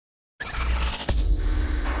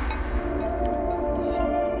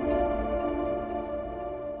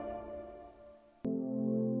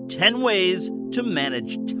10 ways to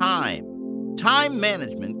manage time. Time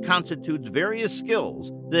management constitutes various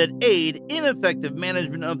skills that aid in effective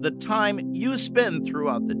management of the time you spend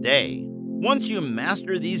throughout the day. Once you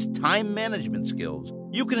master these time management skills,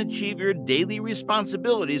 you can achieve your daily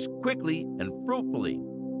responsibilities quickly and fruitfully.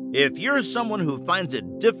 If you're someone who finds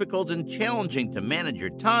it difficult and challenging to manage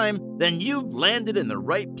your time, then you've landed in the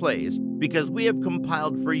right place because we have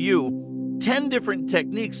compiled for you 10 different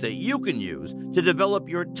techniques that you can use to develop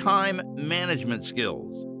your time management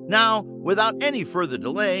skills. Now, without any further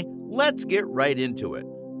delay, let's get right into it.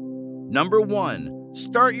 Number 1,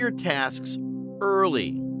 start your tasks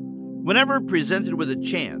early. Whenever presented with a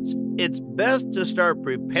chance, it's best to start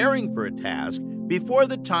preparing for a task before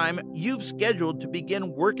the time you've scheduled to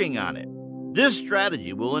begin working on it. This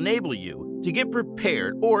strategy will enable you to get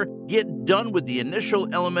prepared or get done with the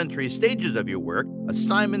initial elementary stages of your work,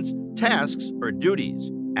 assignments, tasks, or duties.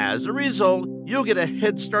 As a result, you'll get a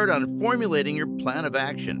head start on formulating your plan of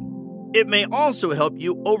action. It may also help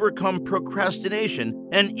you overcome procrastination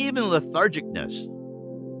and even lethargicness.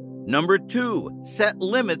 Number 2, set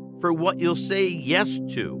limits for what you'll say yes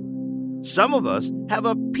to. Some of us have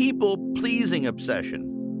a people-pleasing obsession.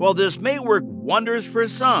 While this may work wonders for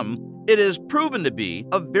some, it is proven to be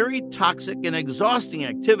a very toxic and exhausting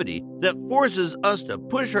activity that forces us to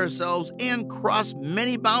push ourselves and cross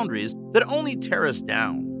many boundaries that only tear us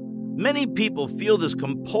down. Many people feel this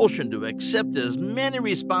compulsion to accept as many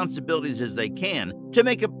responsibilities as they can to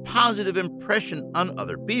make a positive impression on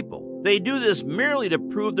other people. They do this merely to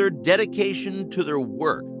prove their dedication to their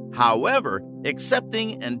work. However,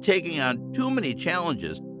 accepting and taking on too many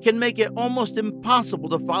challenges can make it almost impossible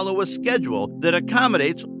to follow a schedule that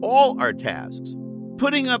accommodates all our tasks.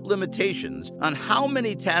 Putting up limitations on how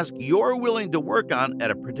many tasks you're willing to work on at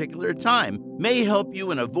a particular time may help you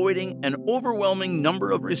in avoiding an overwhelming number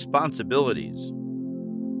of responsibilities.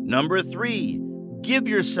 Number 3, give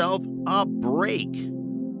yourself a break.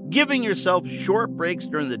 Giving yourself short breaks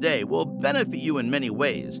during the day will benefit you in many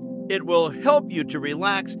ways. It will help you to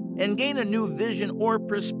relax and gain a new vision or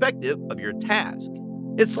perspective of your task.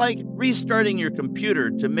 It's like restarting your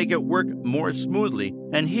computer to make it work more smoothly,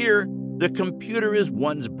 and here, the computer is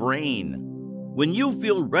one's brain. When you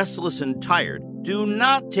feel restless and tired, do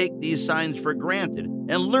not take these signs for granted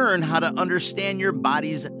and learn how to understand your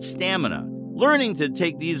body's stamina. Learning to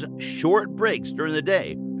take these short breaks during the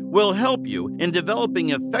day will help you in developing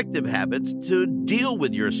effective habits to deal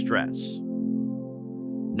with your stress.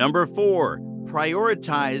 Number 4,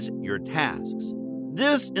 prioritize your tasks.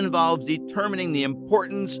 This involves determining the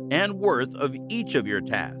importance and worth of each of your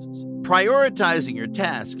tasks. Prioritizing your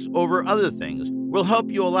tasks over other things will help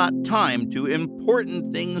you allot time to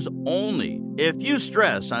important things only. If you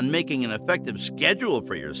stress on making an effective schedule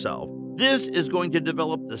for yourself, this is going to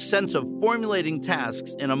develop the sense of formulating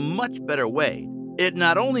tasks in a much better way. It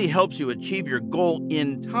not only helps you achieve your goal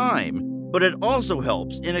in time, but it also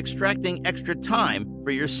helps in extracting extra time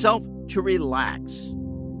for yourself to relax.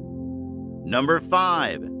 Number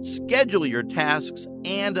 5, schedule your tasks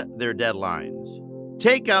and their deadlines.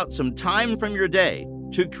 Take out some time from your day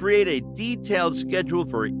to create a detailed schedule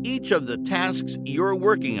for each of the tasks you're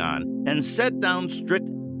working on and set down strict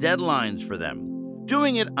deadlines for them.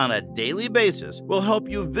 Doing it on a daily basis will help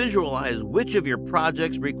you visualize which of your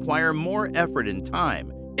projects require more effort and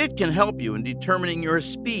time. It can help you in determining your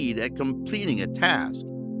speed at completing a task.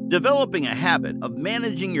 Developing a habit of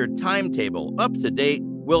managing your timetable up to date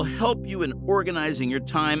will help you in organizing your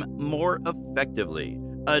time more effectively.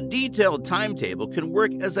 A detailed timetable can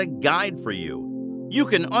work as a guide for you. You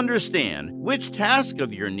can understand which task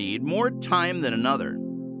of yours need more time than another.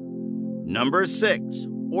 Number 6,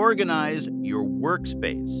 organize your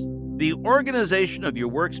workspace. The organization of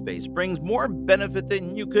your workspace brings more benefit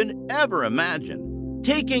than you could ever imagine.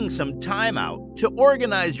 Taking some time out to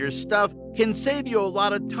organize your stuff can save you a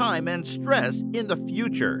lot of time and stress in the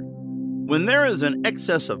future. When there is an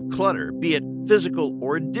excess of clutter, be it physical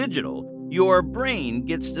or digital, your brain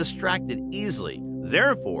gets distracted easily.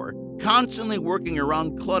 Therefore, constantly working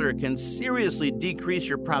around clutter can seriously decrease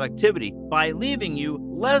your productivity by leaving you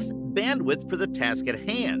less bandwidth for the task at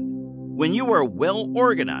hand. When you are well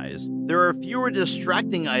organized, there are fewer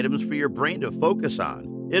distracting items for your brain to focus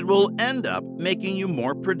on. It will end up making you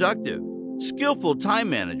more productive. Skillful time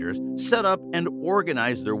managers set up and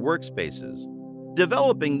organize their workspaces.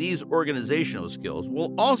 Developing these organizational skills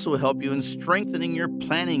will also help you in strengthening your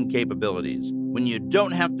planning capabilities. When you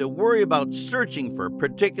don't have to worry about searching for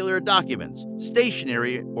particular documents,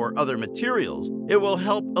 stationery, or other materials, it will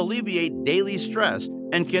help alleviate daily stress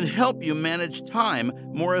and can help you manage time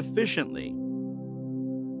more efficiently.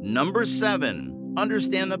 Number 7,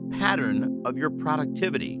 understand the pattern of your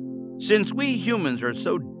productivity. Since we humans are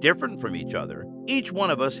so different from each other, each one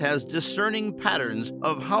of us has discerning patterns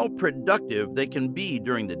of how productive they can be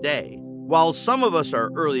during the day. While some of us are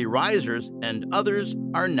early risers and others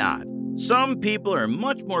are not. Some people are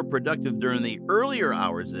much more productive during the earlier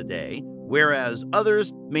hours of the day, whereas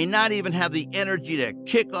others may not even have the energy to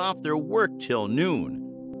kick off their work till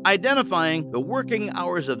noon. Identifying the working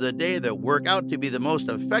hours of the day that work out to be the most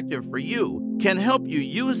effective for you can help you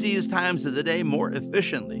use these times of the day more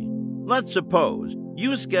efficiently. Let's suppose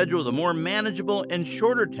you schedule the more manageable and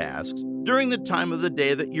shorter tasks during the time of the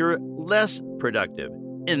day that you're less productive.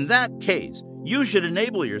 In that case, you should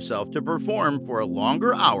enable yourself to perform for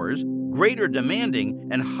longer hours, greater demanding,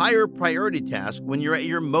 and higher priority tasks when you're at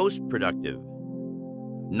your most productive.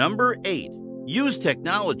 Number 8. Use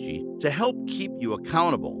technology to help keep you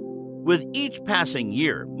accountable. With each passing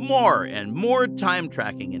year, more and more time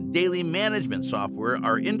tracking and daily management software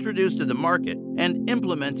are introduced to the market and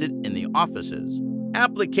implemented in the offices.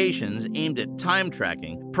 Applications aimed at time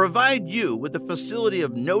tracking provide you with the facility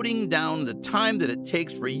of noting down the time that it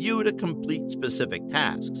takes for you to complete specific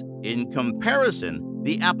tasks. In comparison,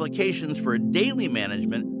 the applications for daily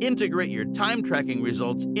management integrate your time tracking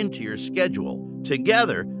results into your schedule.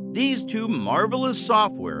 Together, these two marvelous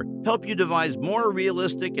software help you devise more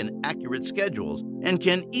realistic and accurate schedules and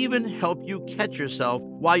can even help you catch yourself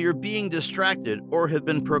while you're being distracted or have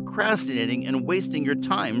been procrastinating and wasting your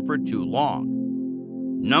time for too long.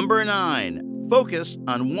 Number 9. Focus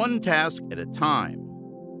on one task at a time.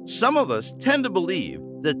 Some of us tend to believe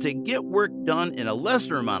that to get work done in a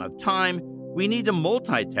lesser amount of time, we need to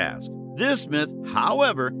multitask. This myth,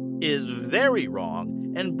 however, is very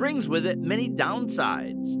wrong and brings with it many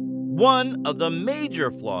downsides. One of the major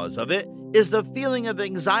flaws of it is the feeling of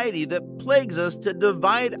anxiety that plagues us to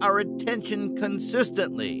divide our attention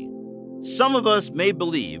consistently. Some of us may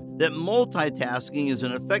believe that multitasking is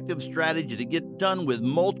an effective strategy to get done with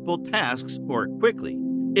multiple tasks more quickly.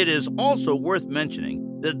 It is also worth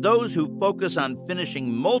mentioning that those who focus on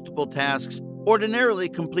finishing multiple tasks ordinarily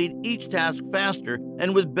complete each task faster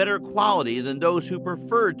and with better quality than those who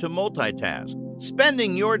prefer to multitask.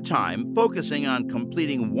 Spending your time focusing on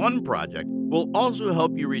completing one project will also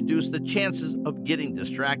help you reduce the chances of getting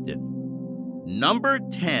distracted. Number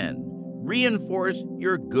 10. Reinforce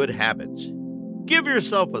your good habits. Give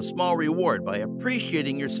yourself a small reward by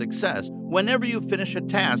appreciating your success whenever you finish a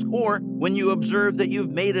task or when you observe that you've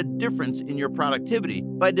made a difference in your productivity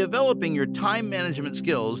by developing your time management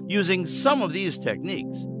skills using some of these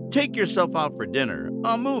techniques. Take yourself out for dinner,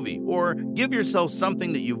 a movie, or give yourself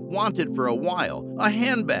something that you've wanted for a while, a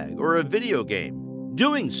handbag or a video game.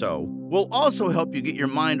 Doing so will also help you get your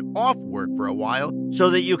mind off work for a while so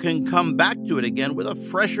that you can come back to it again with a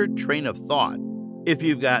fresher train of thought. If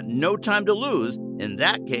you've got no time to lose, in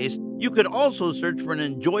that case, you could also search for an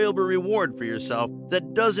enjoyable reward for yourself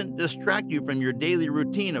that doesn't distract you from your daily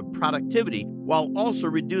routine of productivity while also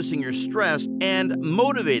reducing your stress and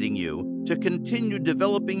motivating you to continue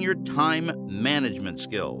developing your time management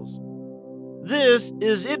skills. This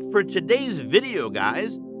is it for today's video,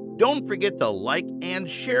 guys. Don't forget to like and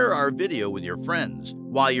share our video with your friends.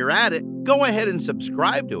 While you're at it, go ahead and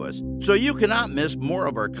subscribe to us so you cannot miss more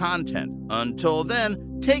of our content. Until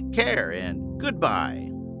then, take care and goodbye.